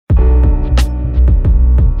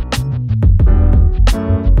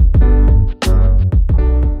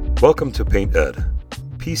Welcome to Paint Ed.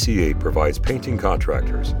 PCA provides painting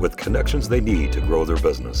contractors with connections they need to grow their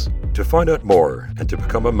business. To find out more and to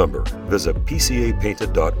become a member, visit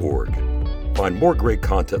pcapainted.org. Find more great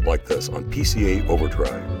content like this on PCA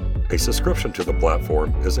Overdrive. A subscription to the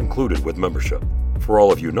platform is included with membership. For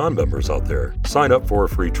all of you non-members out there, sign up for a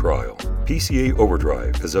free trial. PCA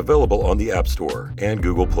Overdrive is available on the App Store and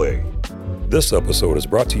Google Play. This episode is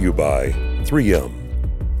brought to you by 3M,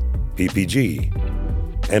 PPG,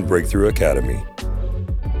 and Breakthrough Academy.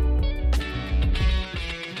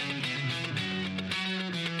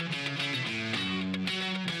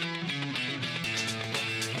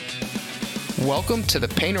 Welcome to the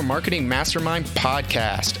Painter Marketing Mastermind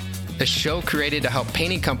podcast, a show created to help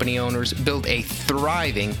painting company owners build a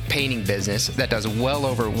thriving painting business that does well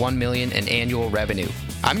over $1 million in annual revenue.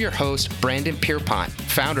 I'm your host, Brandon Pierpont,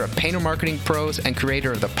 founder of Painter Marketing Pros and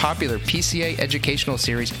creator of the popular PCA educational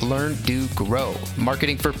series, Learn, Do, Grow,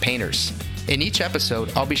 Marketing for Painters. In each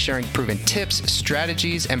episode, I'll be sharing proven tips,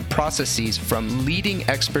 strategies, and processes from leading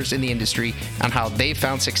experts in the industry on how they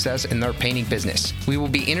found success in their painting business. We will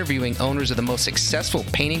be interviewing owners of the most successful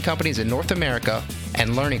painting companies in North America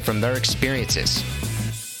and learning from their experiences.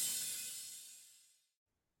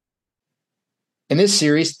 In this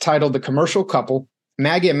series, titled The Commercial Couple,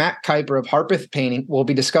 Maggie and Matt Kuiper of Harpeth Painting will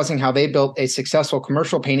be discussing how they built a successful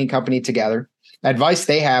commercial painting company together, advice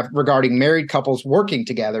they have regarding married couples working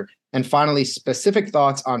together, and finally, specific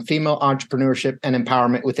thoughts on female entrepreneurship and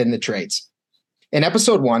empowerment within the trades. In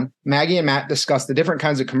episode 1, Maggie and Matt discussed the different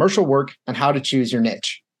kinds of commercial work and how to choose your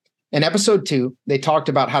niche. In episode 2, they talked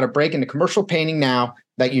about how to break into commercial painting now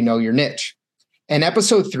that you know your niche. In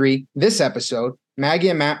episode 3, this episode, Maggie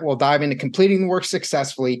and Matt will dive into completing the work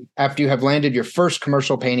successfully after you have landed your first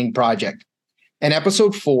commercial painting project. In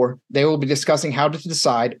episode 4, they will be discussing how to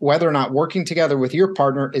decide whether or not working together with your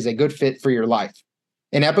partner is a good fit for your life.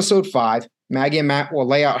 In episode 5, Maggie and Matt will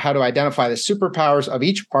lay out how to identify the superpowers of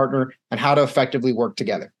each partner and how to effectively work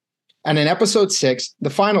together. And in episode 6, the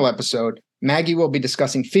final episode, Maggie will be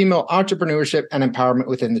discussing female entrepreneurship and empowerment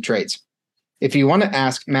within the trades. If you want to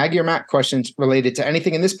ask Maggie or Matt questions related to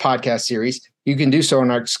anything in this podcast series, you can do so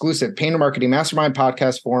in our exclusive Painter Marketing Mastermind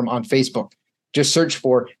podcast forum on Facebook. Just search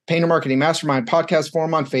for Painter Marketing Mastermind podcast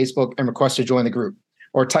forum on Facebook and request to join the group.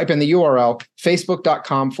 Or type in the URL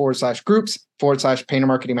facebook.com/groups/Painter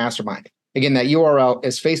Marketing Mastermind. Again, that URL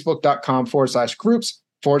is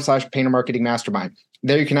facebook.com/groups/Painter Marketing Mastermind.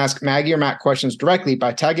 There you can ask Maggie or Matt questions directly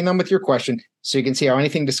by tagging them with your question so you can see how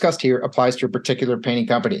anything discussed here applies to your particular painting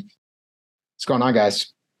company. What's going on,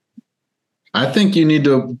 guys? I think you need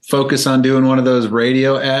to focus on doing one of those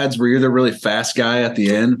radio ads where you're the really fast guy at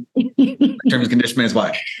the end. Terms and conditions may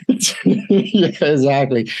apply. Yeah,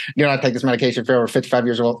 exactly. You don't have to take this medication if you're over 55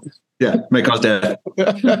 years old. Yeah, may cause death.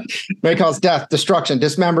 May cause death, destruction,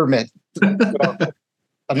 dismemberment,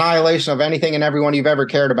 annihilation of anything and everyone you've ever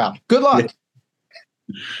cared about. Good luck. Yeah.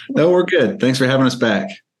 No, we're good. Thanks for having us back.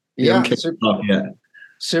 Yeah,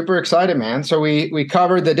 super excited, man. So we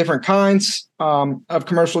covered the different kinds of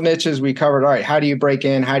commercial niches. We covered, all right, how do you break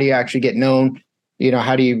in? How do you actually get known? You know,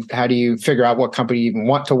 how do you figure out what company you even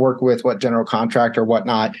want to work with, what general contractor,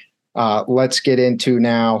 whatnot? Let's get into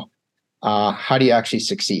now, how do you actually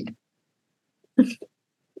succeed?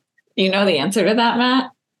 You know the answer to that,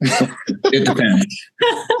 Matt? It depends.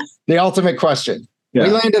 The ultimate question. Yeah.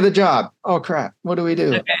 We landed the job. Oh, crap. What do we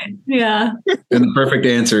do? Okay. Yeah. And the perfect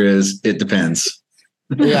answer is it depends.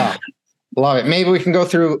 Yeah. Love it. Maybe we can go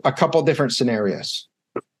through a couple different scenarios.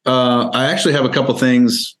 I actually have a couple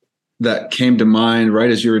things that came to mind right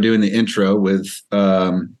as you were doing the intro with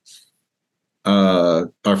our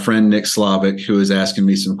friend Nick Slavic, who was asking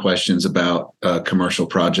me some questions about a commercial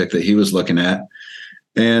project that he was looking at.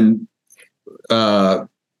 And,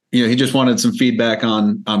 he just wanted some feedback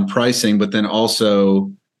on pricing, but then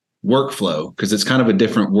also workflow, because it's kind of a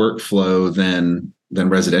different workflow than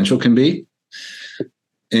residential can be.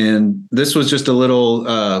 And this was just a little,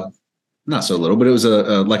 not so little, but it was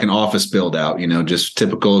like an office build out, just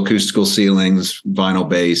typical acoustical ceilings, vinyl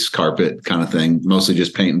base, carpet kind of thing, mostly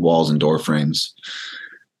just painting walls and door frames.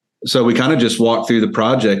 So we kind of just walked through the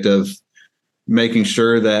project of making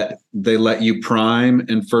sure that they let you prime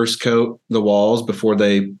and first coat the walls before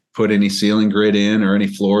they put any ceiling grid in or any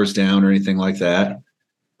floors down or anything like that.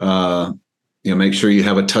 Make sure you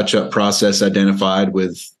have a touch-up process identified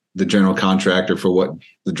with the general contractor for what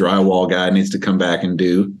the drywall guy needs to come back and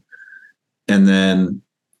do. And then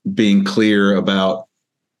being clear about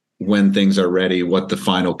when things are ready, what the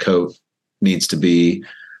final coat needs to be.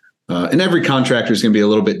 And every contractor is going to be a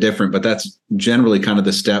little bit different, but that's generally kind of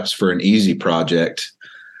the steps for an easy project.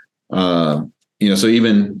 So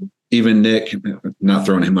even even Nick, not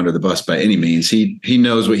throwing him under the bus by any means, he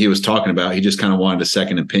knows what he was talking about. He just kind of wanted a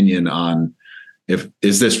second opinion on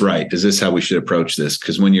is this right? Is this how we should approach this?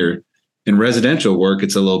 Because when you're in residential work,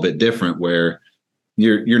 it's a little bit different where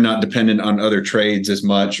you're not dependent on other trades as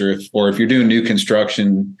much, or if you're doing new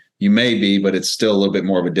construction, you may be, but it's still a little bit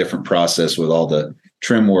more of a different process with all the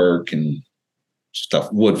trim work and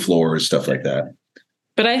stuff, wood floors, stuff like that.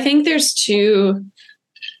 But I think there's two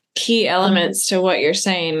key elements to what you're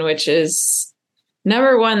saying, which is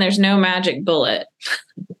number one, there's no magic bullet.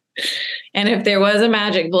 And if there was a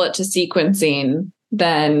magic bullet to sequencing,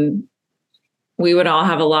 then we would all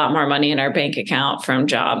have a lot more money in our bank account from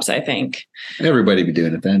jobs, I think. Everybody be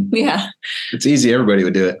doing it then. Yeah. It's easy. Everybody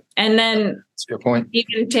would do it. And then That's a good point.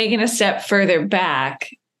 even taking a step further back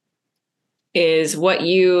is what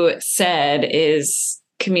you said is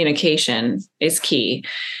communication is key.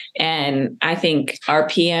 And I think our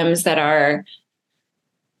PMs that are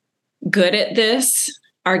good at this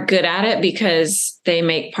are good at it because they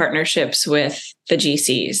make partnerships with the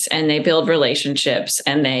GCs and they build relationships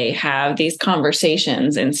and they have these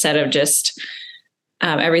conversations instead of just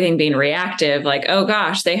everything being reactive. Like, oh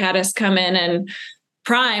gosh, they had us come in and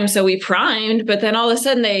prime. So we primed, but then all of a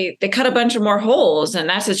sudden they cut a bunch of more holes and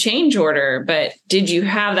that's a change order. But did you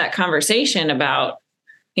have that conversation about,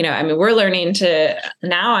 we're learning to,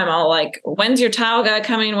 now I'm all like, when's your tile guy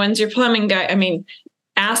coming? When's your plumbing guy?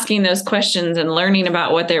 Asking those questions and learning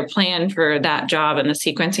about what their plan for that job and the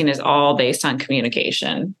sequencing is all based on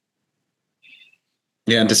communication.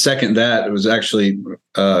 Yeah. And to second that, it was actually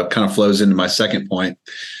kind of flows into my second point.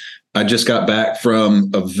 I just got back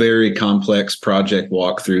from a very complex project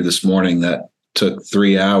walkthrough this morning that took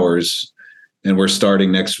 3 hours, and we're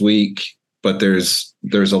starting next week. But there's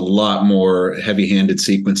a lot more heavy-handed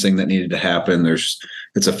sequencing that needed to happen.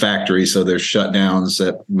 It's a factory, so there's shutdowns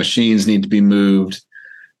that machines need to be moved.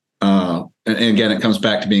 And again, it comes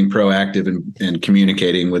back to being proactive and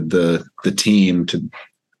communicating with the team to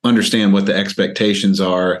understand what the expectations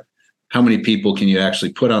are. How many people can you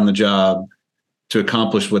actually put on the job to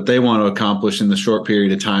accomplish what they want to accomplish in the short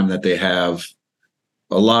period of time that they have?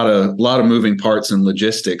 A lot of moving parts and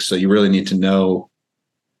logistics. So you really need to know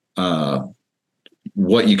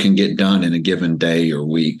what you can get done in a given day or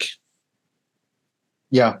week.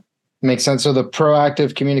 Yeah, makes sense. So the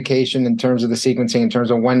proactive communication in terms of the sequencing, in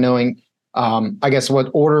terms of when knowing, I guess, what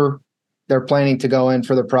order they're planning to go in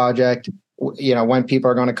for the project, when people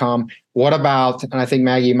are going to come. What about, and I think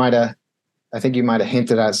Maggie, you might have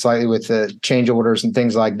hinted at slightly with the change orders and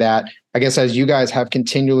things like that. I guess as you guys have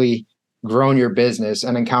continually grown your business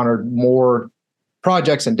and encountered more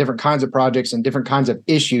projects and different kinds of projects and different kinds of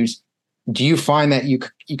issues, do you find that you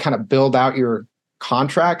kind of build out your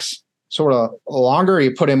contracts sort of longer?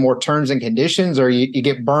 You put in more terms and conditions, or you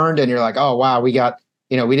get burned and you're like, oh, wow, we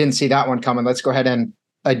didn't see that one coming. Let's go ahead and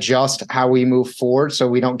adjust how we move forward so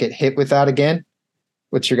we don't get hit with that again.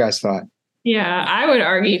 What's your guys' thought? Yeah, I would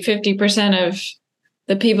argue 50% of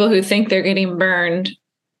the people who think they're getting burned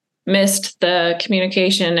missed the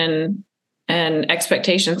communication and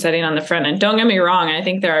expectation setting on the front end. Don't get me wrong. I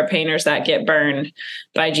think there are painters that get burned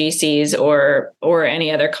by GCs or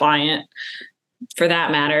any other client for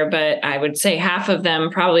that matter. But I would say half of them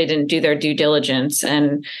probably didn't do their due diligence.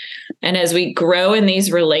 And as we grow in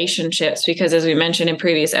these relationships, because as we mentioned in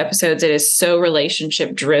previous episodes, it is so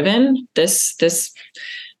relationship driven, this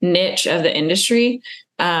niche of the industry,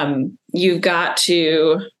 you've got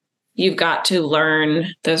to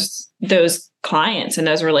learn those clients and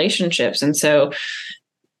those relationships. And so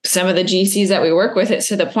some of the GCs that we work with, it's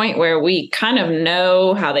to the point where we kind of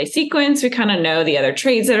know how they sequence. We kind of know the other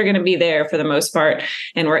trades that are going to be there for the most part,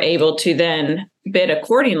 and we're able to then bid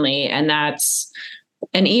accordingly. And that's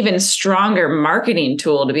an even stronger marketing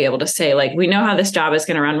tool to be able to say, like, we know how this job is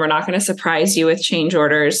going to run. We're not going to surprise you with change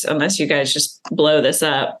orders unless you guys just blow this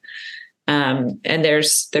up. And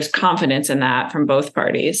there's confidence in that from both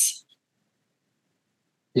parties.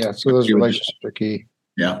 Yeah, so those relationships are key.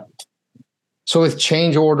 Yeah. So with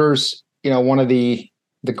change orders, one of the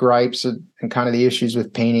gripes and kind of the issues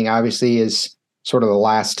with painting, obviously, is sort of the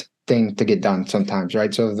last thing to get done sometimes,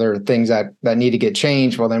 right? So if there are things that need to get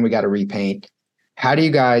changed, well, then we got to repaint. How do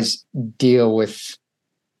you guys deal with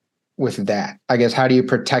that? I guess, how do you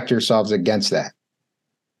protect yourselves against that?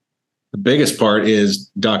 The biggest part is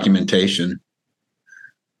documentation,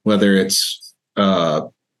 whether it's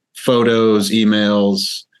photos,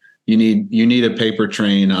 emails. You need a paper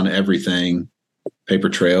train on everything. Paper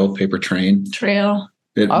trail. Trail.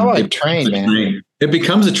 I like train, man. Train. It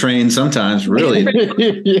becomes a train sometimes, really.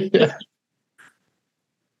 Yeah.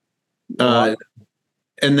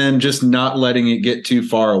 And then just not letting it get too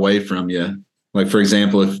far away from you. Like, for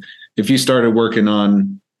example, if you started working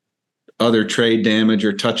on other trade damage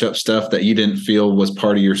or touch up stuff that you didn't feel was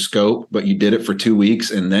part of your scope, but you did it for 2 weeks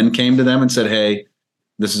and then came to them and said, hey,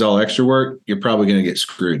 this is all extra work, you're probably going to get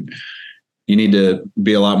screwed. You need to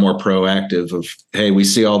be a lot more proactive of, hey, we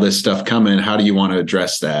see all this stuff coming. How do you want to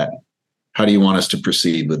address that? How do you want us to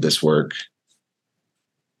proceed with this work?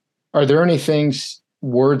 Are there any things,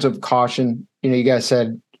 words of caution? You guys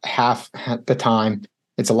said half the time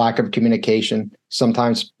it's a lack of communication.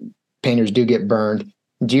 Sometimes painters do get burned.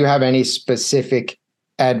 Do you have any specific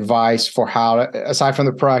advice for how to, aside from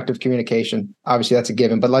the proactive communication, obviously that's a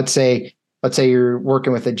given, but let's say you're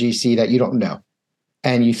working with a GC that you don't know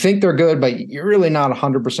and you think they're good, but you're really not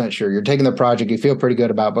 100% sure. You're taking the project you feel pretty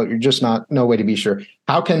good about, but you're just no way to be sure.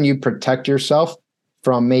 How can you protect yourself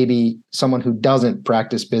from maybe someone who doesn't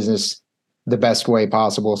practice business the best way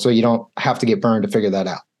possible so you don't have to get burned to figure that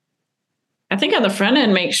out? I think on the front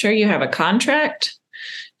end, make sure you have a contract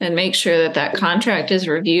and make sure that contract is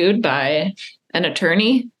reviewed by an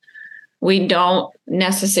attorney. We don't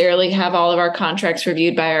necessarily have all of our contracts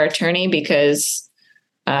reviewed by our attorney because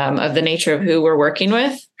of the nature of who we're working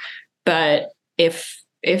with. But if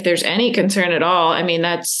there's any concern at all, I mean,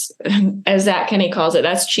 that's, as Zach Kenny calls it,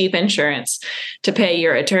 that's cheap insurance to pay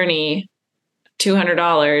your attorney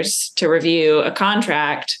 $200 to review a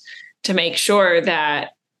contract to make sure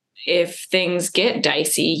that if things get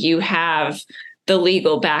dicey, you have the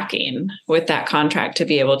legal backing with that contract to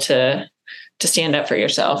be able to stand up for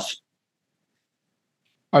yourself.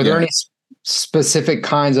 Are there any specific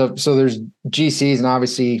kinds of, so there's GCs and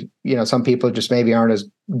obviously, some people just maybe aren't as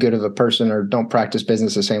good of a person or don't practice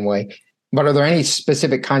business the same way, but are there any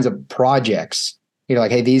specific kinds of projects,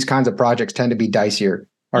 like, hey, these kinds of projects tend to be dicier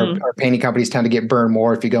or painting companies tend to get burned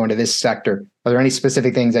more if you go into this sector? Are there any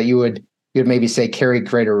specific things that you would maybe say carry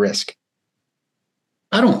greater risk?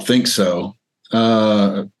 I don't think so.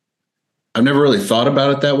 I've never really thought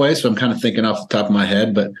about it that way, so I'm kind of thinking off the top of my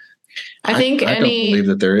head, but I don't believe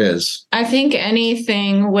that there is. I think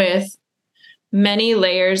anything with many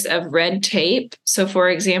layers of red tape. So, for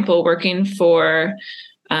example, working for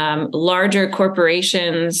larger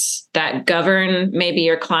corporations that govern maybe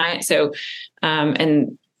your client. So,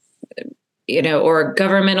 or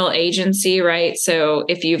governmental agency, right? So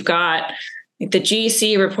if you've got the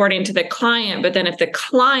GC reporting to the client, but then if the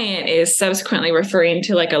client is subsequently referring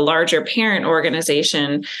to like a larger parent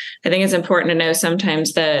organization, I think it's important to know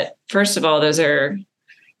sometimes that, first of all, those are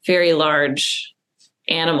very large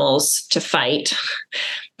animals to fight,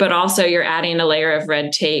 but also you're adding a layer of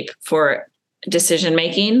red tape for decision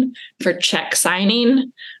making, for check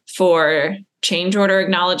signing, for change order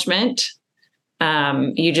acknowledgement.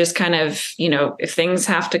 You just kind of, if things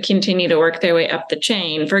have to continue to work their way up the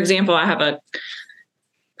chain. For example, I have a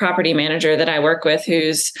property manager that I work with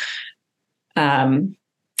who's,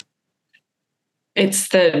 it's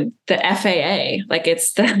the FAA, like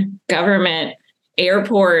it's the government,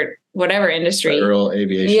 airport, whatever industry. Federal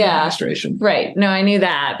Aviation Administration. Right. No, I knew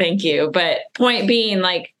that. Thank you. But point being,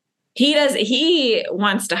 like, he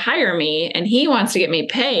wants to hire me and he wants to get me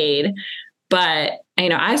paid, but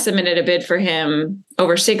I submitted a bid for him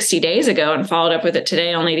over 60 days ago and followed up with it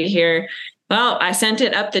today only to hear, well, I sent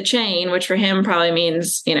it up the chain, which for him probably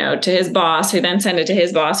means, to his boss, who then sent it to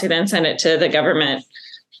his boss, who then sent it to the government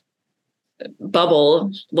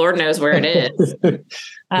bubble. Lord knows where it is.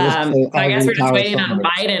 I guess we're just waiting on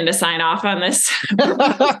Biden to sign off on this.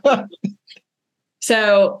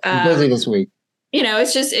 So busy this week.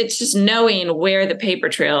 It's just knowing where the paper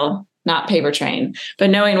trail, not paper train, but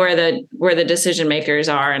knowing where the decision makers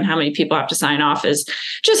are and how many people have to sign off is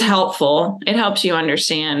just helpful. It helps you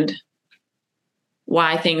understand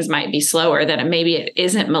why things might be slower, that maybe it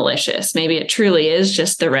isn't malicious. Maybe it truly is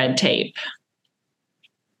just the red tape.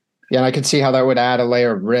 Yeah, and I could see how that would add a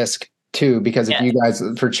layer of risk too, because if you guys,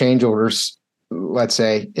 for change orders, let's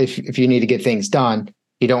say, if you need to get things done,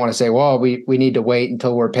 you don't want to say, well, we need to wait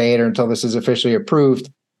until we're paid or until this is officially approved.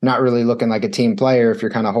 Not really looking like a team player. If you're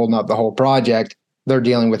kind of holding up the whole project, they're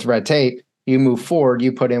dealing with red tape. You move forward,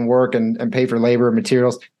 you put in work and pay for labor and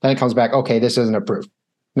materials. Then it comes back, okay, this isn't approved.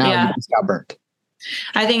 Now you just got burnt.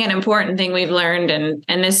 I think an important thing we've learned,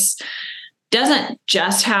 and this doesn't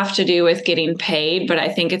just have to do with getting paid, but I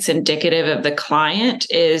think it's indicative of the client,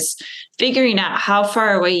 is figuring out how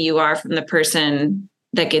far away you are from the person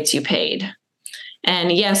that gets you paid.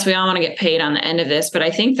 And yes, we all want to get paid on the end of this, but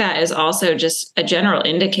I think that is also just a general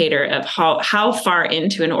indicator of how far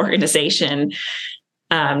into an organization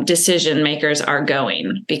decision makers are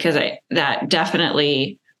going, because that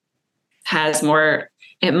definitely has more,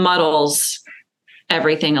 it muddles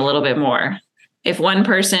everything a little bit more. If one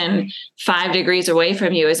person 5 degrees away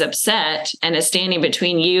from you is upset and is standing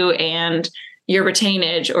between you and your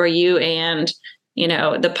retainage, or you and,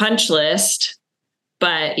 the punch list,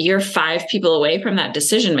 but you're 5 people away from that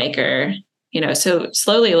decision maker, so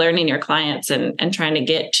slowly learning your clients and trying to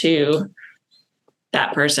get to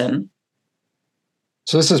that person.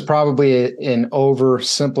 So this is probably an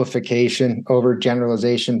oversimplification,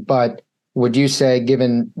 overgeneralization, but would you say,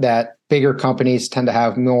 given that bigger companies tend to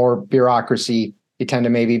have more bureaucracy, you tend to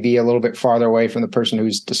maybe be a little bit farther away from the person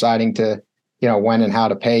who's deciding to, when and how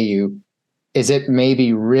to pay you? Is it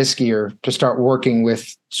maybe riskier to start working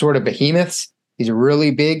with sort of behemoths, these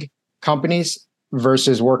really big companies,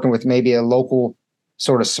 versus working with maybe a local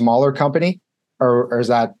sort of smaller company? Or is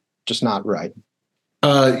that just not right?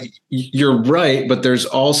 You're right, but there's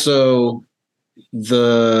also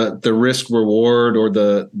the risk reward, or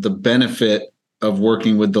the benefit of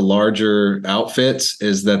working with the larger outfits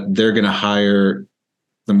is that they're going to hire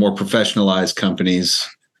the more professionalized companies.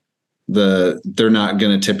 They're not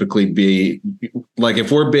going to typically be like,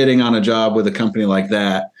 if we're bidding on a job with a company like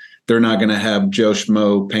that, they're not going to have Joe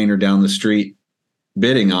Schmo painter down the street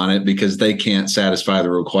bidding on it, because they can't satisfy the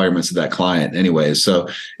requirements of that client anyways. So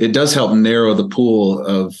it does help narrow the pool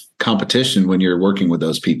of competition when you're working with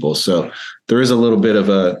those people. So there is a little bit of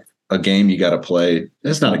a game you got to play.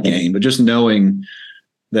 It's not a game, but just knowing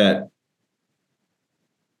that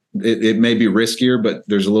it may be riskier, but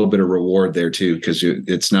there's a little bit of reward there too, because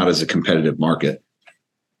it's not as a competitive market.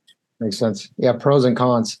 Makes sense. Yeah, pros and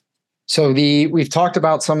cons. So we've talked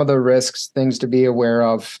about some of the risks, things to be aware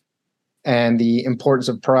of, and the importance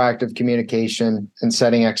of proactive communication and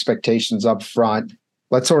setting expectations up front.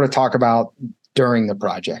 Let's sort of talk about during the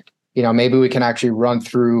project. Maybe we can actually run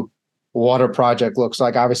through what a project looks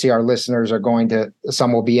like. Obviously, our listeners are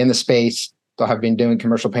some will be in the space. They'll have been doing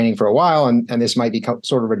commercial painting for a while, and this might be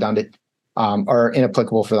sort of redundant or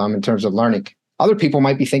inapplicable for them in terms of learning. Other people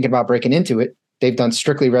might be thinking about breaking into it. They've done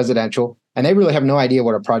strictly residential, and they really have no idea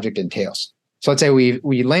what a project entails. So let's say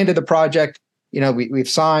we landed the project. We've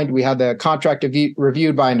signed, we had the contract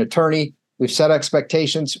reviewed by an attorney. We've set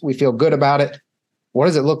expectations. We feel good about it. What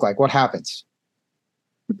does it look like? What happens?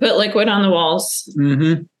 Put liquid on the walls.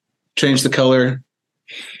 Mm-hmm. Change the color.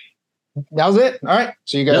 That was it. All right.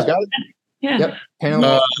 So you guys got it? Yeah. Yep.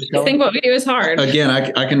 I think what we do is hard. Again,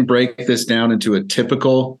 I can break this down into a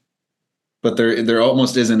typical, but there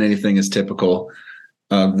almost isn't anything as typical.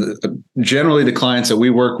 Generally, the clients that we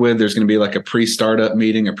work with, there's going to be like a pre-startup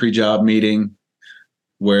meeting, a pre-job meeting,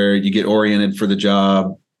 where you get oriented for the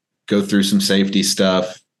job, go through some safety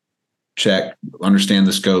stuff, check, understand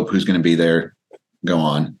the scope, who's going to be there, go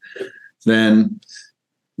on. Then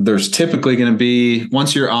there's typically going to be,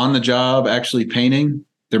 once you're on the job actually painting,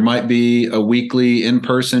 there might be a weekly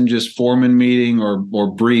in-person just foreman meeting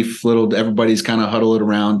or brief little, everybody's kind of huddled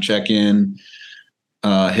around, check in,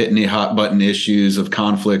 hit any hot button issues of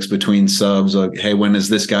conflicts between subs. Like, hey, when is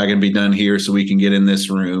this guy going to be done here so we can get in this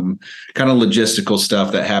room? Kind of logistical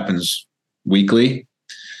stuff that happens weekly.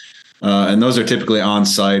 And those are typically on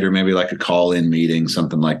site or maybe like a call-in meeting,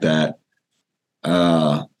 something like that.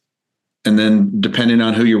 And then depending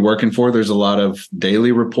on who you're working for, there's a lot of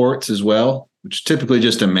daily reports as well, which is typically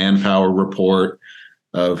just a manpower report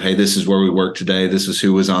of, hey, this is where we work today. This is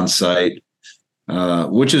who was on site.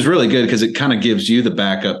 Which is really good because it kind of gives you the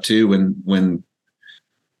backup too. When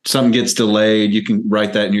something gets delayed, you can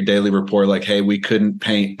write that in your daily report, like, hey, we couldn't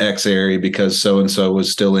paint X area because so-and-so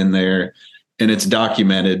was still in there, and it's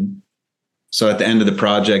documented. So at the end of the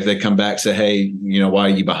project, they come back, say, hey, why are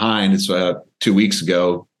you behind? It's 2 weeks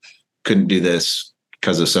ago, couldn't do this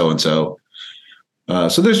because of so-and-so.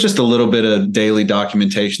 So there's just a little bit of daily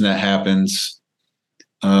documentation that happens.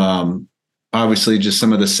 Obviously, just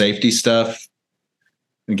some of the safety stuff.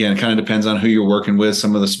 Again, it kind of depends on who you're working with.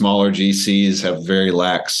 Some of the smaller GCs have very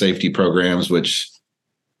lax safety programs, which,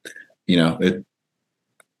 it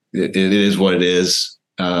is what it is.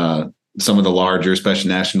 Some of the larger, especially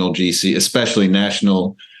national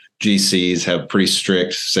GCs have pretty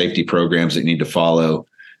strict safety programs that you need to follow.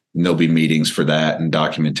 And there'll be meetings for that and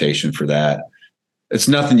documentation for that. It's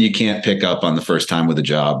nothing you can't pick up on the first time with a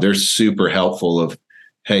job. They're super helpful of,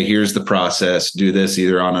 hey, here's the process. Do this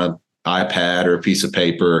either on an iPad or a piece of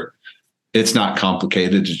paper. It's not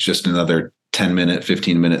complicated. It's just another 10-minute,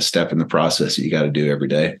 15-minute step in the process that you got to do every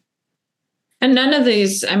day. And none of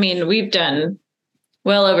these, we've done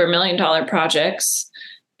well over $1 million projects,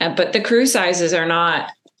 but the crew sizes are not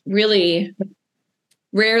really,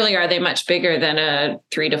 rarely are they much bigger than a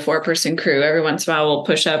 3 to 4 person crew. Every once in a while we'll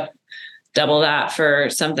push up double that for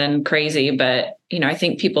something crazy. But, I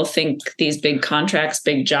think people think these big contracts,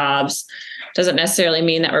 big jobs doesn't necessarily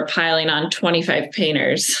mean that we're piling on 25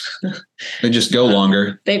 painters. They just go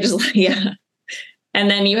longer. Yeah. And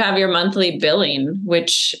then you have your monthly billing,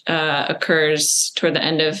 which occurs toward the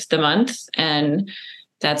end of the month. And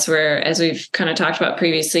that's where, as we've kind of talked about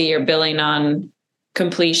previously, you're billing on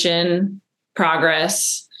completion,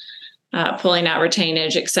 progress, pulling out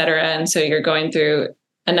retainage, et cetera. And so you're going through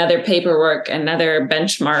another paperwork, another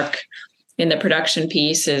benchmark in the production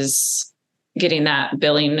piece is getting that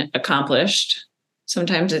billing accomplished.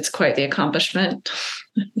 Sometimes it's quite the accomplishment.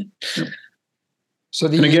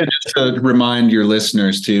 And again, just to remind your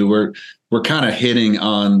listeners too, we're kind of hitting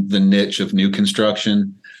on the niche of new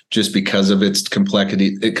construction just because of its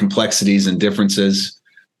complexities and differences.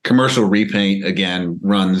 Commercial repaint, again,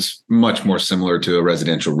 runs much more similar to a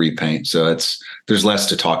residential repaint. So there's less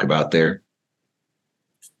to talk about there.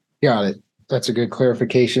 Got it. That's a good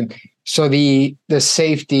clarification. So the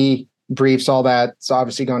safety briefs, all that's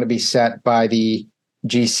obviously going to be set by the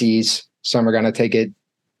GCs. Some are going to take it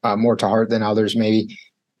more to heart than others, maybe.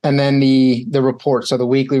 And then the reports, so the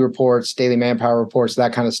weekly reports, daily manpower reports,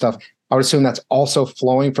 that kind of stuff. I would assume that's also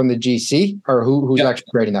flowing from the GC, or who's actually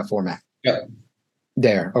creating that format? Yeah.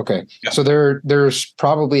 There. Okay. Yeah. So there's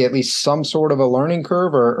probably at least some sort of a learning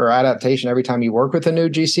curve or adaptation every time you work with a new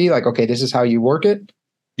GC. Like, okay, this is how you work it.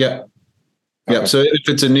 Yeah. Okay. Yeah. So if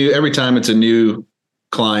it's every time it's a new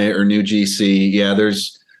client or new GC,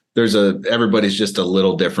 everybody's just a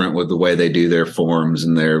little different with the way they do their forms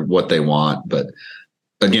and what they want. But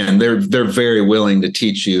again, they're very willing to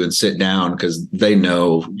teach you and sit down because they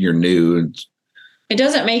know you're new. It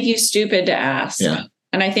doesn't make you stupid to ask. Yeah.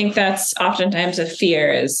 And I think that's oftentimes a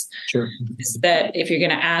fear is that if you're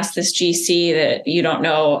going to ask this GC that you don't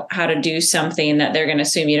know how to do something, that they're going to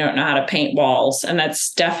assume you don't know how to paint walls. And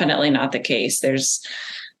that's definitely not the case. There's,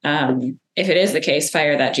 if it is the case,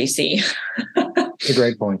 fire that GC. That's a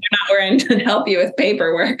great point. They're not willing to help you with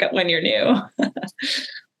paperwork when you're new.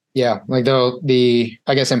 Yeah. Like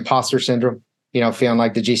I guess imposter syndrome, feeling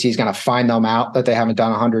like the GC is going to find them out that they haven't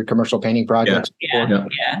done 100 commercial painting projects.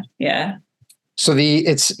 Yeah. So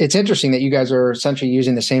it's interesting that you guys are essentially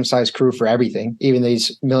using the same size crew for everything, even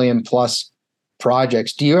these million plus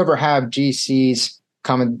projects. Do you ever have GCs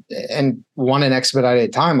come and want an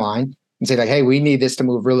expedited timeline and say like, hey, we need this to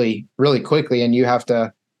move really, really quickly, and you have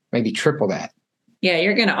to maybe triple that? Yeah,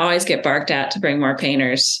 you're going to always get barked at to bring more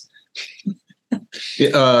painters.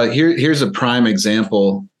 Here's a prime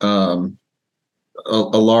example. A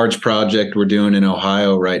large project we're doing in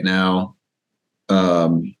Ohio right now.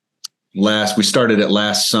 We started it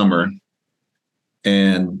last summer,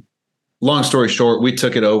 and long story short, we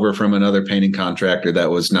took it over from another painting contractor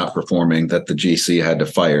that was not performing, that the GC had to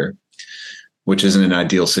fire, which isn't an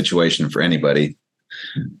ideal situation for anybody.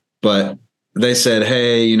 But they said,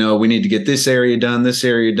 hey, we need to get this area done.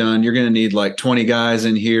 You're going to need like 20 guys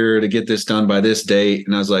in here to get this done by this date.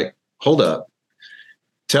 And I was like, hold up.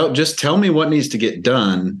 Just tell me what needs to get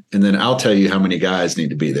done, and then I'll tell you how many guys need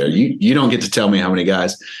to be there. You don't get to tell me how many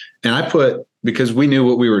guys. And because we knew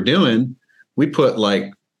what we were doing, we put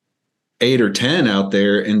like 8 or 10 out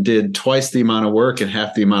there and did twice the amount of work in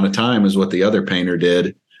half the amount of time as what the other painter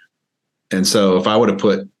did. And so if I would have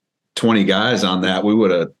put 20 guys on that, we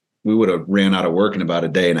would have ran out of work in about a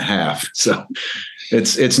day and a half. So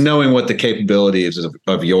it's knowing what the capabilities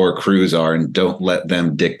of your crews are, and don't let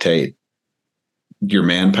them dictate your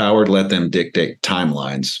manpower. Let them dictate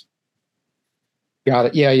timelines. Got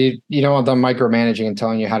it. Yeah, you don't want them micromanaging and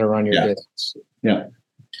telling you how to run your business. Yeah.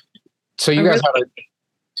 So you guys have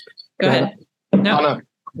Go ahead. No,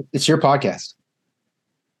 it's your podcast.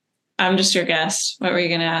 I'm just your guest. What were you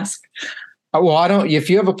going to ask? Well, I don't. If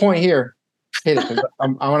you have a point here, hit it.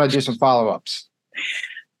 I want to do some follow-ups.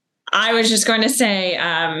 I was just going to say,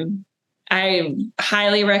 I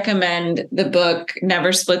highly recommend the book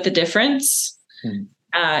 "Never Split the Difference."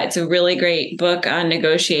 It's a really great book on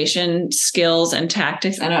negotiation skills and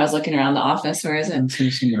tactics. I know I was looking around the office. Where is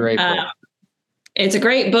it? Great book. It's a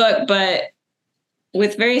great book, but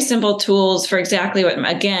with very simple tools for exactly what,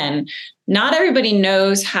 again, not everybody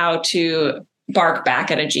knows how to bark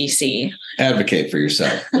back at a GC. Advocate for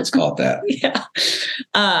yourself. Let's call it that.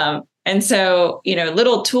 Yeah. And so,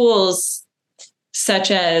 little tools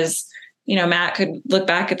such as, Matt could look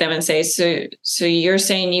back at them and say, so you're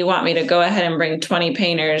saying you want me to go ahead and bring 20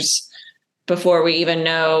 painters before we even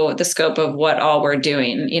know the scope of what all we're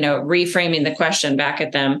doing, reframing the question back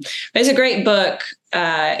at them. But it's a great book.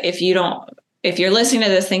 If you're listening to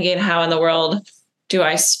this thinking, how in the world do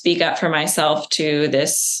I speak up for myself to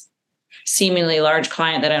this seemingly large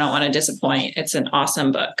client that I don't want to disappoint? It's an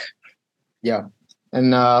awesome book. Yeah.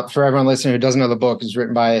 And for everyone listening who doesn't know the book, it's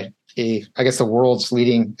written by I guess the world's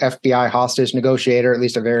leading FBI hostage negotiator, at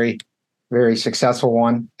least a very, very successful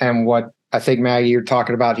one. And what I think, Maggie, you're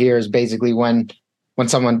talking about here is basically when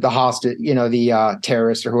someone, the hostage, the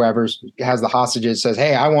terrorist or whoever has the hostages says,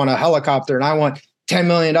 hey, I want a helicopter and I want $10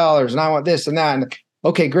 million and I want this and that. And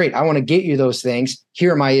okay, great. I want to get you those things.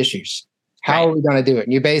 Here are my issues. How are we going to do it?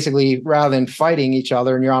 And you basically, rather than fighting each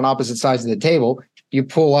other and you're on opposite sides of the table, you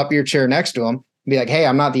pull up your chair next to them and be like, hey,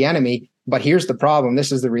 I'm not the enemy, but here's the problem.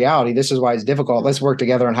 This is the reality. This is why it's difficult. Let's work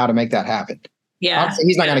together on how to make that happen. Yeah. Obviously,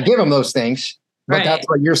 he's not going to give them those things, but that's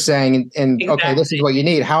what you're saying. And exactly. Okay, this is what you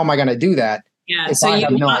need. How am I going to do that? Yeah. So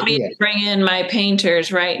you want me to bring in my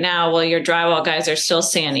painters right now while your drywall guys are still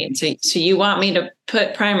sanding. So you want me to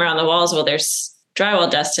put primer on the walls while there's drywall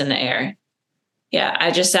dust in the air. Yeah.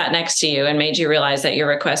 I just sat next to you and made you realize that your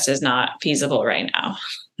request is not feasible right now.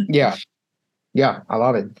 Yeah. Yeah. I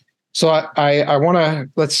love it. So I want to,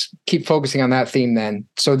 let's keep focusing on that theme then.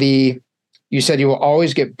 So you said you will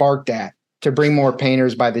always get barked at to bring more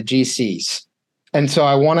painters by the GCs. And so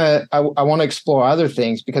I want to explore other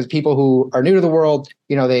things, because people who are new to the world,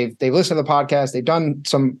 they've listened to the podcast, they've done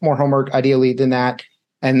some more homework ideally than that,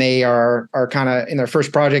 and they are kind of in their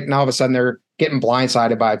first project, and all of a sudden they're getting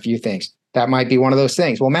blindsided by a few things. That might be one of those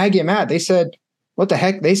things. Well, Maggie and Matt, they said, what the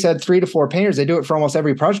heck? They said 3 to 4 painters. They do it for almost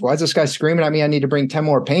every project. Why is this guy screaming at me? I need to bring 10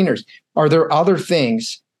 more painters. Are there other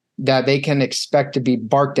things that they can expect to be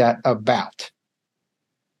barked at about?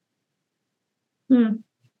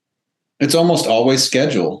 It's almost always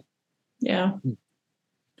schedule. Yeah.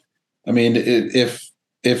 I mean,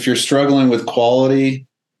 if you're struggling with quality,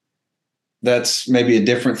 that's maybe a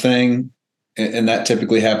different thing. And that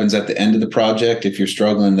typically happens at the end of the project if you're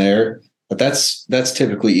struggling there. But that's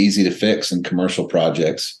typically easy to fix in commercial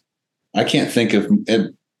projects. I can't think of,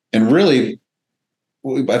 and really,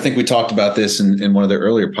 I think we talked about this in one of the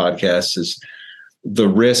earlier podcasts, is the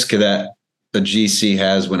risk that the GC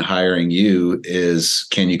has when hiring you is,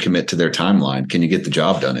 can you commit to their timeline? Can you get the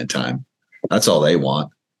job done in time? That's all they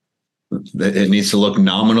want. It needs to look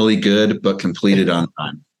nominally good, but completed on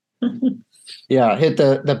time. Yeah. Hit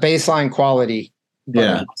the baseline quality.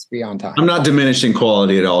 Yeah. Must be on time. I'm not diminishing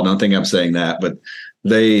quality at all. Don't think I'm saying that, but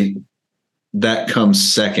that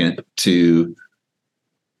comes second to,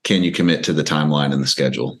 can you commit to the timeline and the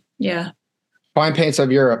schedule? Yeah. Fine paints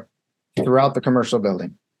of Europe throughout the commercial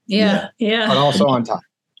building. Yeah. But also on time.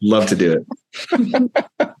 Love to do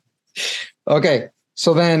it. Okay.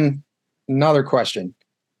 So then another question.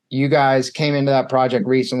 You guys came into that project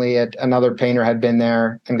recently. Another painter had been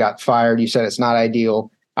there and got fired. You said it's not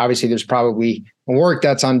ideal. Obviously, there's probably work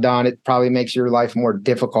that's undone. It probably makes your life more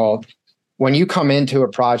difficult. When you come into a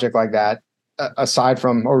project like that, aside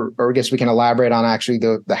from, or I guess we can elaborate on actually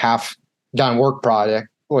the half done work project,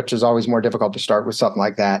 which is always more difficult to start with something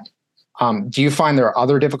like that. Do you find there are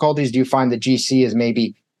other difficulties? Do you find the GC is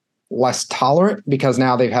maybe less tolerant because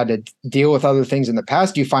now they've had to deal with other things in the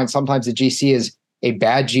past? Do you find sometimes the GC is a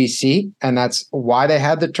bad GC and that's why they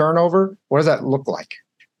had the turnover? What does that look like?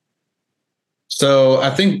 So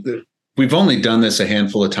I think that we've only done this a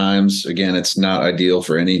handful of times. Again, it's not ideal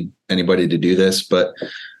for anybody to do this, but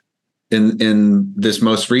in this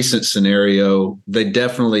most recent scenario, they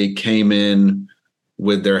definitely came in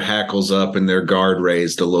with their hackles up and their guard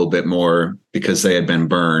raised a little bit more because they had been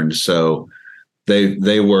burned. So they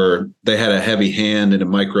had a heavy hand in a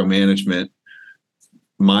micromanagement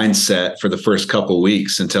mindset for the first couple of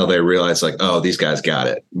weeks until they realized, like, oh, these guys got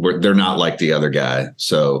it. They're not like the other guy.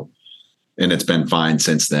 So, and it's been fine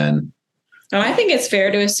since then. And I think it's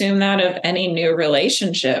fair to assume that of any new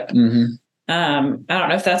relationship. Mm-hmm. I don't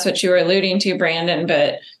know if that's what you were alluding to, Brandon,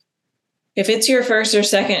 but if it's your first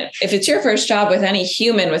job with any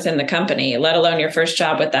human within the company, let alone your first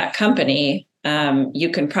job with that company, you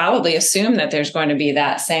can probably assume that there's going to be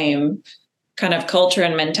that same kind of culture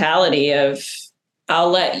and mentality of, I'll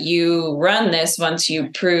let you run this once you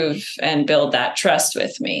prove and build that trust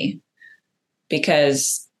with me,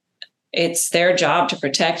 because it's their job to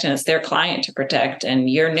protect and it's their client to protect, and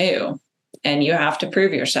you're new and you have to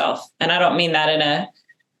prove yourself. And I don't mean that in a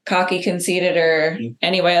cocky, conceited or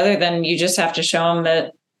any way other than you just have to show them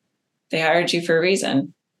that they hired you for a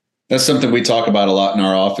reason. That's something we talk about a lot in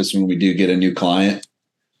our office when we do get a new client.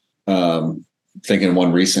 Thinking of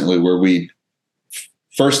one recently where we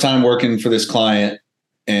first time working for this client,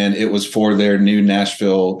 and it was for their new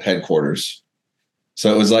Nashville headquarters.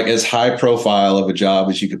 So it was like as high profile of a job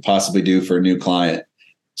as you could possibly do for a new client.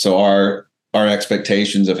 So our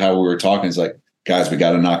expectations of how we were talking is like, guys, we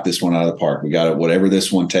got to knock this one out of the park. We got to, whatever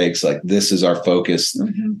this one takes, like, this is our focus.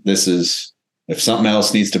 Mm-hmm. This is, if something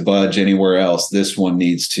else needs to budge anywhere else, this one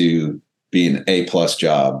needs to be an A+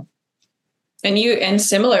 job. And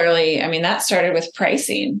similarly, I mean, that started with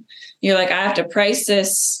pricing. You're like, I have to price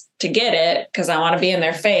this to get it because I want to be in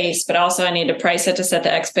their face, but also I need to price it to set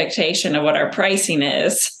the expectation of what our pricing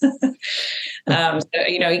is. So,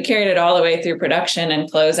 he carried it all the way through production and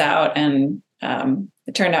close out, and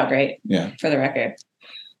it turned out great. Yeah. For the record.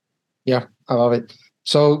 Yeah, I love it.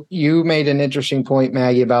 So you made an interesting point,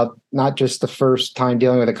 Maggie, about not just the first time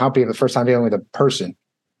dealing with a company, but the first time dealing with a person.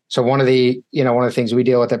 So one of the things we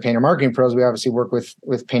deal with at Painter Marketing Pros, we obviously work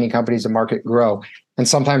with painting companies to market grow. And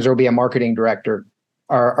sometimes there'll be a marketing director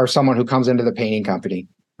or someone who comes into the painting company,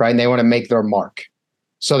 right? And they want to make their mark.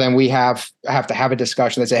 So then we have to have a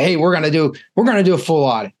discussion that say, hey, we're gonna do a full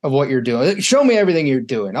audit of what you're doing. Show me everything you're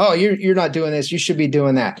doing. Oh, you're not doing this, you should be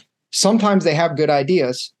doing that. Sometimes they have good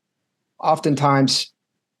ideas. Oftentimes,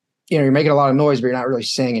 you're making a lot of noise, but you're not really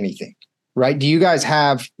saying anything, right? Do you guys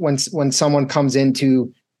have, when someone comes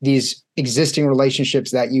into these existing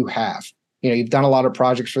relationships that you have, you've done a lot of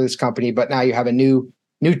projects for this company, but now you have a new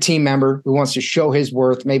team member who wants to show his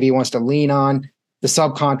worth. Maybe he wants to lean on the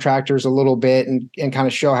subcontractors a little bit and kind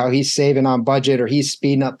of show how he's saving on budget or he's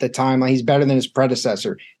speeding up the timeline. He's better than his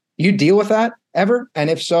predecessor. You deal with that ever? And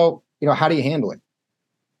if so, how do you handle it?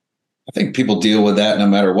 I think people deal with that no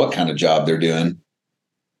matter what kind of job they're doing.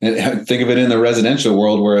 And think of it in the residential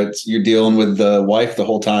world where you're dealing with the wife the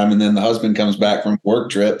whole time, and then the husband comes back from a work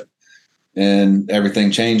trip and everything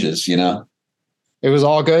changes, It was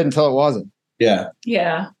all good until it wasn't. Yeah.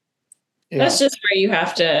 Yeah. That's just where you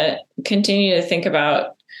have to continue to think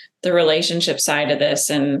about the relationship side of this.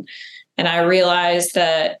 And I realize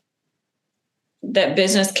that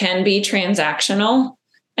business can be transactional,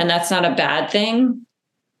 and that's not a bad thing.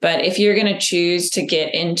 But if you're going to choose to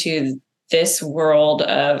get into this world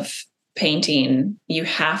of painting, you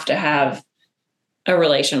have to have a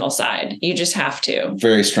relational side. You just have to.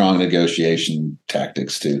 Very strong negotiation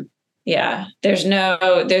tactics too. Yeah. There's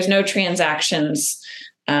no transactions.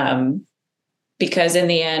 Because in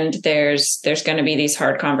the end, there's going to be these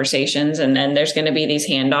hard conversations, and then there's going to be these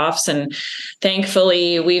handoffs. And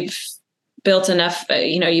thankfully we've built enough,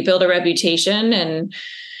 you build a reputation. And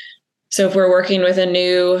so if we're working with a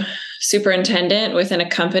new superintendent within a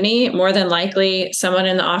company, more than likely someone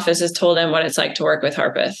in the office has told them what it's like to work with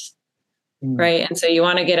Harpeth. Right. And so you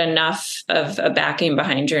want to get enough of a backing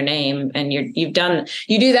behind your name. And you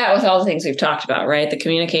do that with all the things we've talked about, right? The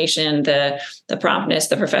communication, the promptness,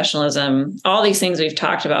 the professionalism, all these things we've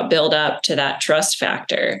talked about build up to that trust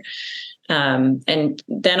factor. And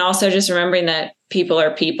then also just remembering that people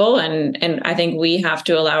are people. And I think we have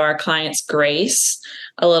to allow our clients grace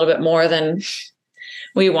a little bit more than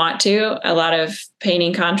we want to. A lot of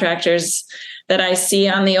painting contractors that I see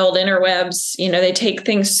on the old interwebs, they take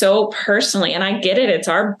things so personally, and I get it. It's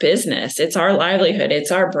our business. It's our livelihood. It's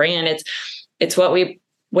our brand. It's what we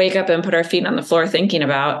wake up and put our feet on the floor thinking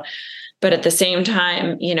about. But at the same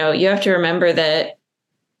time, you have to remember that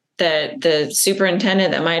the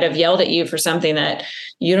superintendent that might have yelled at you for something that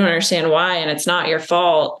you don't understand why, and it's not your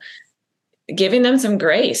fault, giving them some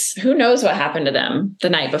grace. Who knows what happened to them the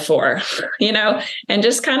night before, and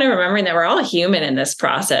just kind of remembering that we're all human in this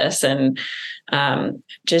process, and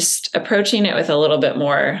just approaching it with a little bit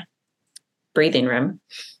more breathing room.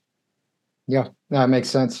 Yeah, that makes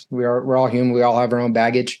sense. We're all human. We all have our own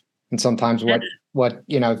baggage. And sometimes what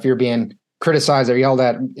if you're being criticized or yelled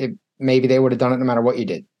at, maybe they would have done it no matter what you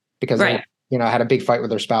did, because they had a big fight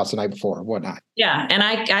with their spouse the night before or whatnot. Yeah. And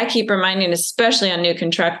I keep reminding, especially on new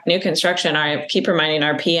construction, I keep reminding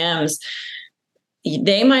our PMs,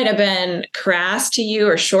 they might have been crass to you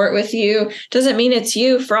or short with you. Doesn't mean it's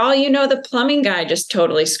you. For all you know, the plumbing guy just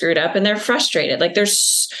totally screwed up and they're frustrated. Like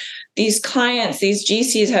there's these clients, these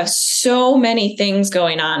GCs have so many things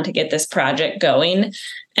going on to get this project going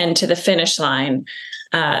and to the finish line.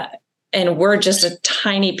 And we're just a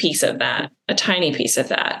tiny piece of that.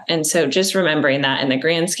 And so just remembering that in the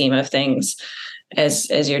grand scheme of things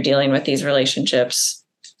as you're dealing with these relationships.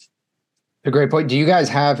 A great point. Do you guys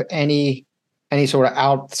have any sort of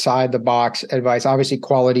outside the box advice? Obviously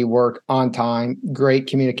quality work, on time, great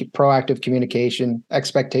proactive communication,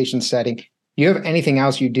 expectation setting. Do you have anything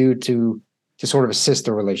else you do to sort of assist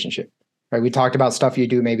the relationship? Right. We talked about stuff you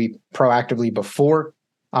do maybe proactively before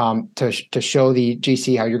to show the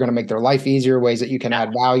GC how you're going to make their life easier, ways that you can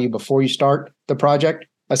add value before you start the project.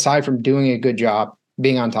 Aside from doing a good job,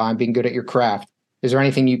 being on time, being good at your craft, is there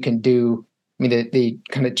anything you can do? I mean, the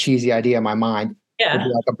kind of cheesy idea in my mind,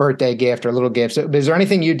 like a birthday gift or a little gift. So is there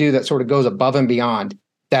anything you do that sort of goes above and beyond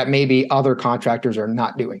that maybe other contractors are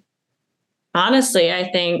not doing? Honestly,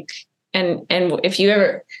 I think, and if you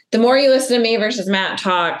ever, the more you listen to me versus Matt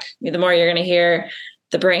talk, the more you're going to hear,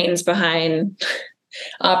 the brains behind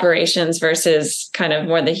operations versus kind of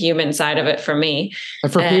more the human side of it for me.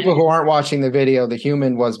 And for people who aren't watching the video, the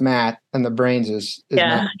human was Matt and the brains is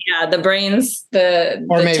Matt. Yeah, the brains,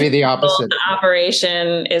 or maybe the opposite. The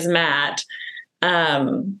operation is Matt.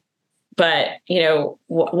 But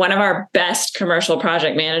one of our best commercial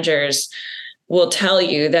project managers will tell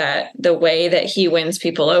you that the way that he wins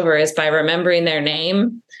people over is by remembering their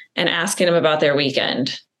name and asking them about their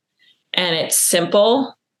weekend. And it's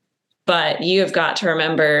simple, but you have got to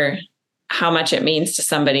remember how much it means to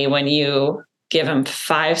somebody when you give them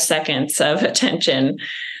 5 seconds of attention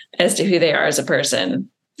as to who they are as a person.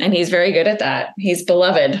 And he's very good at that. He's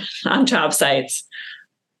beloved on job sites.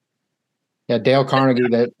 Yeah, Dale Carnegie,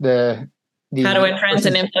 the how to win friends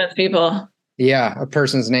and influence people. Yeah, a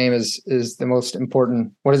person's name is the most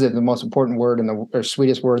important. What is it? The most important word or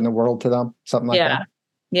sweetest word in the world to them? Something like that.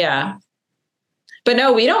 Yeah. But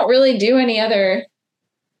no, we don't really do any other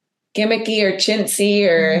gimmicky or chintzy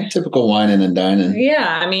or typical whining and dining.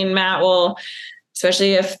 Yeah. I mean, Matt will,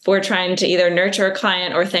 especially if we're trying to either nurture a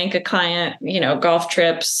client or thank a client, golf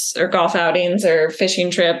trips or golf outings or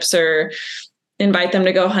fishing trips or invite them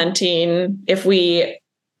to go hunting. If we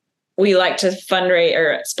like to fundraise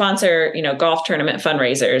or sponsor, golf tournament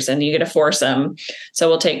fundraisers, and you get a foursome. So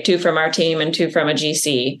we'll take 2 from our team and 2 from a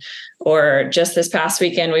GC. Or just this past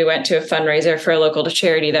weekend, we went to a fundraiser for a local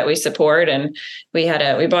charity that we support, and we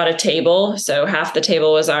bought a table. So half the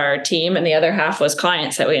table was our team, and the other half was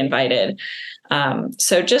clients that we invited. No,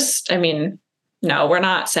 we're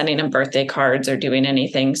not sending them birthday cards or doing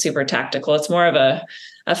anything super tactical. It's more of a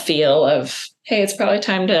feel of, hey, it's probably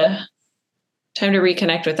time to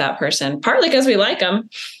reconnect with that person, partly because we like them.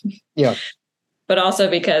 Yeah. But also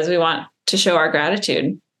because we want to show our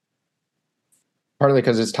gratitude. Partly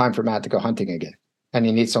because it's time for Matt to go hunting again, and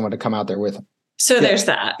he needs someone to come out there with him. So there's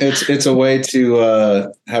that. It's a way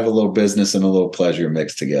to have a little business and a little pleasure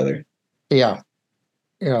mixed together. Yeah.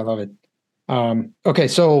 Yeah, I love it. Okay,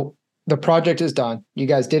 so the project is done. You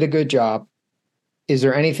guys did a good job. Is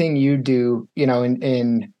there anything you do,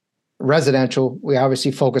 in residential? We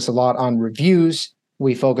obviously focus a lot on reviews.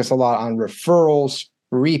 We focus a lot on referrals,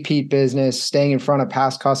 repeat business, staying in front of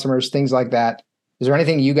past customers, things like that. Is there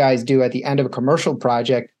anything you guys do at the end of a commercial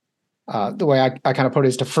project? The way I kind of put it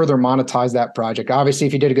is to further monetize that project. Obviously,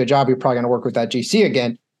 if you did a good job, you're probably going to work with that GC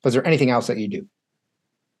again. But is there anything else that you do?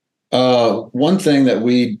 One thing that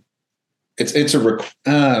I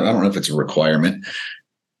don't know if it's a requirement.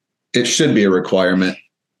 It should be a requirement,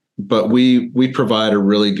 but we provide a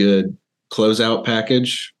really good closeout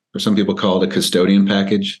package, or some people call it a custodian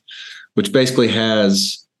package, which basically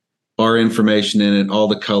has our information in it, all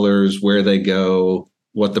the colors, where they go,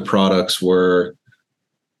 what the products were,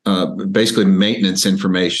 basically maintenance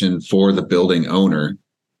information for the building owner.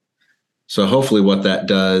 So hopefully what that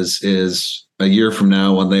does is a year from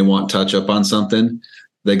now, when they want touch up on something,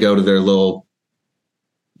 they go to their little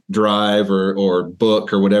drive or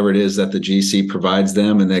book or whatever it is that the GC provides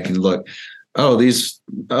them, and they can look,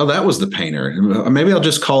 that was the painter. Maybe I'll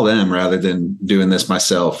just call them rather than doing this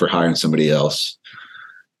myself or hiring somebody else.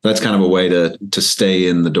 That's kind of a way to stay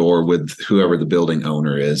in the door with whoever the building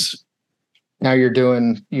owner is. Now you're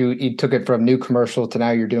doing, you took it from new commercial to now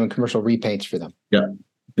you're doing commercial repaints for them. Yeah.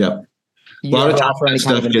 A lot of times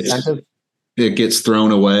it gets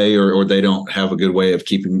thrown away or they don't have a good way of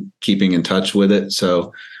keeping in touch with it.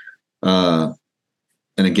 So, and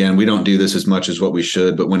again, we don't do this as much as what we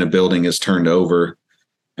should, but when a building is turned over,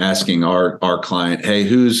 asking our client, hey,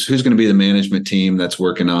 who's going to be the management team that's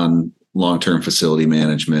working on long-term facility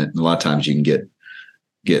management? And a lot of times you can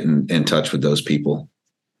get in touch with those people.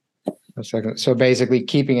 So basically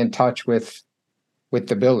keeping in touch with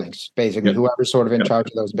the buildings, basically whoever's sort of in charge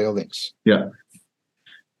of those buildings. Yeah.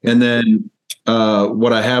 And then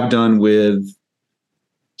what I have done with,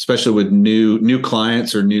 especially with new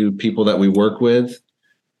clients or new people that we work with,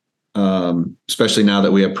 especially now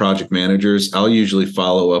that we have project managers, I'll usually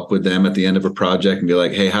follow up with them at the end of a project and be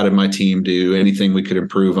like, hey, how did my team do? Anything we could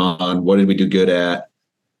improve on? What did we do good at?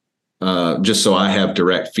 Just so I have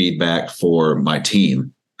direct feedback for my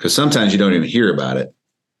team, because sometimes you don't even hear about it.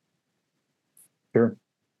 Sure.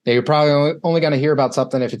 Yeah, you're probably only going to hear about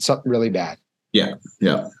something if it's something really bad. Yeah.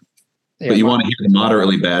 But you want to hear the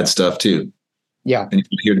moderately bad stuff too. Yeah. And you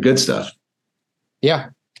want to hear the good stuff. Yeah.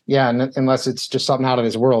 Yeah. And unless it's just something out of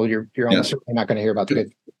this world, you're almost certainly not going to hear about the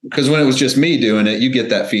good. Because when it was just me doing it, you get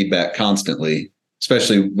that feedback constantly,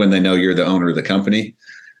 especially when they know you're the owner of the company.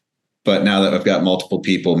 But now that I've got multiple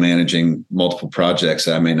people managing multiple projects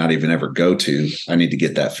that I may not even ever go to, I need to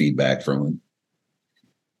get that feedback from them.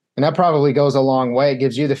 And that probably goes a long way. It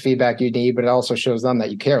gives you the feedback you need, but it also shows them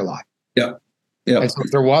that you care a lot. Yeah. Yeah. And so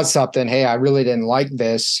if there was something, hey, I really didn't like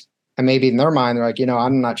this, and maybe in their mind, they're like,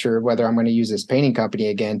 I'm not sure whether I'm going to use this painting company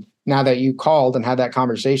again. Now that you called and had that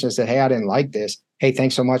conversation and said, hey, I didn't like this. Hey,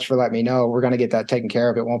 thanks so much for letting me know. We're going to get that taken care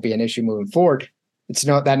of. It won't be an issue moving forward. It's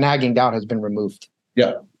that nagging doubt has been removed.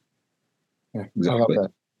 Yeah. Exactly. I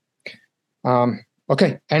love that.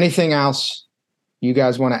 Okay. Anything else you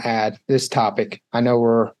guys want to add this topic? I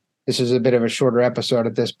know this is a bit of a shorter episode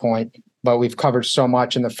at this point, but we've covered so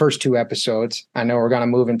much in the first 2 episodes. I know we're going to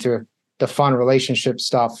move into the fun relationship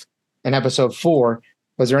stuff in episode 4.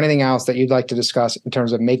 Was there anything else that you'd like to discuss in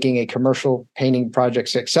terms of making a commercial painting project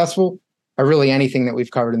successful, or really anything that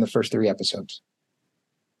we've covered in the first 3 episodes?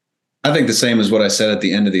 I think the same as what I said at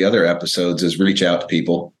the end of the other episodes is reach out to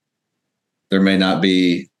people. There may not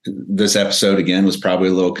be, this episode again was probably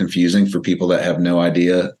a little confusing for people that have no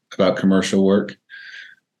idea about commercial work,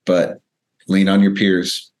 but lean on your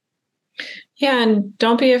peers. Yeah. And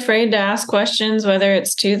don't be afraid to ask questions, whether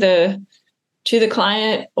it's to the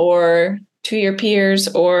client or to your peers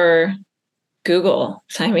or Google.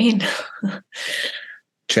 I mean,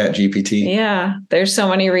 Chat GPT. Yeah. There's so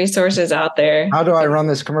many resources out there. How do I run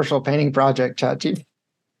this commercial painting project, Chat GPT?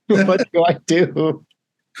 What do I do?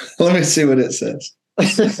 Let me see what it says.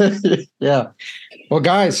 Yeah. Well,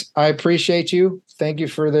 guys, I appreciate you. Thank you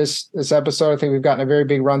for this episode. I think we've gotten a very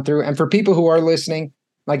big run through. And for people who are listening,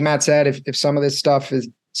 like Matt said, if some of this stuff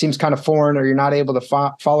seems kind of foreign or you're not able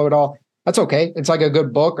to follow it all, that's okay. It's like a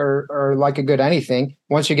good book or like a good anything.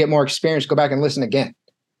 Once you get more experience, go back and listen again.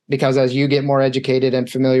 Because as you get more educated and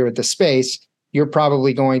familiar with the space, you're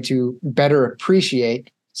probably going to better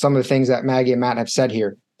appreciate some of the things that Maggie and Matt have said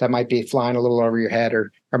here that might be flying a little over your head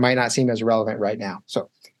or might not seem as relevant right now. So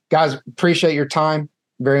guys, appreciate your time.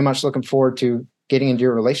 Very much looking forward to getting into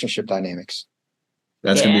your relationship dynamics.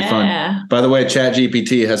 That's going to be fun. By the way,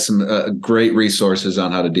 ChatGPT has some great resources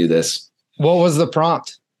on how to do this. What was the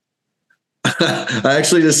prompt? I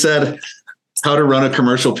actually just said how to run a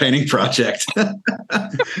commercial painting project. Does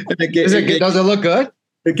it look good?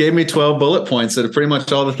 It gave me 12 bullet points that are pretty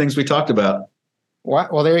much all the things we talked about.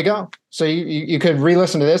 Well, there you go. So you could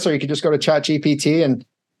re-listen to this, or you could just go to ChatGPT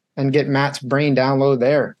and get Matt's brain download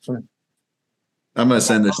there. I'm going to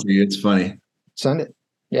send this to you. It's funny. Send it.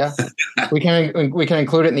 Yeah. we can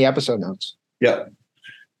include it in the episode notes. Yep.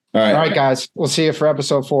 All right, guys. We'll see you for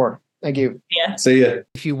episode 4. Thank you. Yeah. See ya.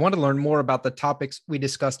 If you want to learn more about the topics we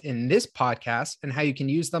discussed in this podcast and how you can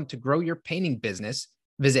use them to grow your painting business,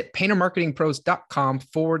 visit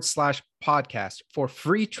paintermarketingpros.com/podcast for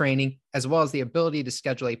free training, as well as the ability to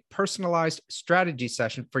schedule a personalized strategy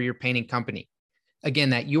session for your painting company. Again,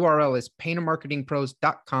 that URL is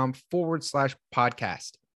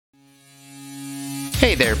paintermarketingpros.com/podcast.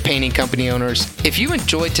 Hey there, painting company owners. If you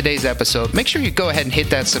enjoyed today's episode, make sure you go ahead and hit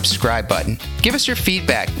that subscribe button. Give us your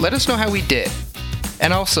feedback. Let us know how we did.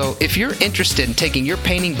 And also, if you're interested in taking your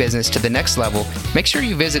painting business to the next level, make sure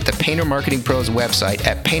you visit the Painter Marketing Pros website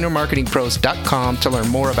at paintermarketingpros.com to learn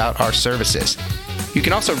more about our services. You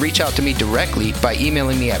can also reach out to me directly by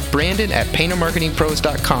emailing me at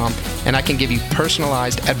brandon@paintermarketingpros.com, and I can give you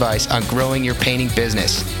personalized advice on growing your painting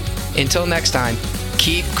business. Until next time,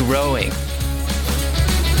 keep growing.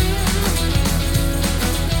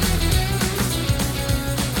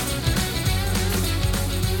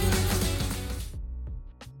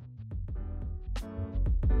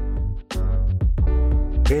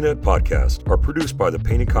 PaintNet podcasts are produced by the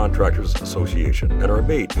Painting Contractors Association and are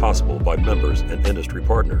made possible by members and industry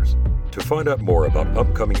partners. To find out more about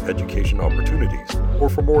upcoming education opportunities or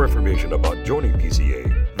for more information about joining PCA,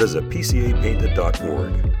 visit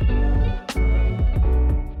pcapainted.org.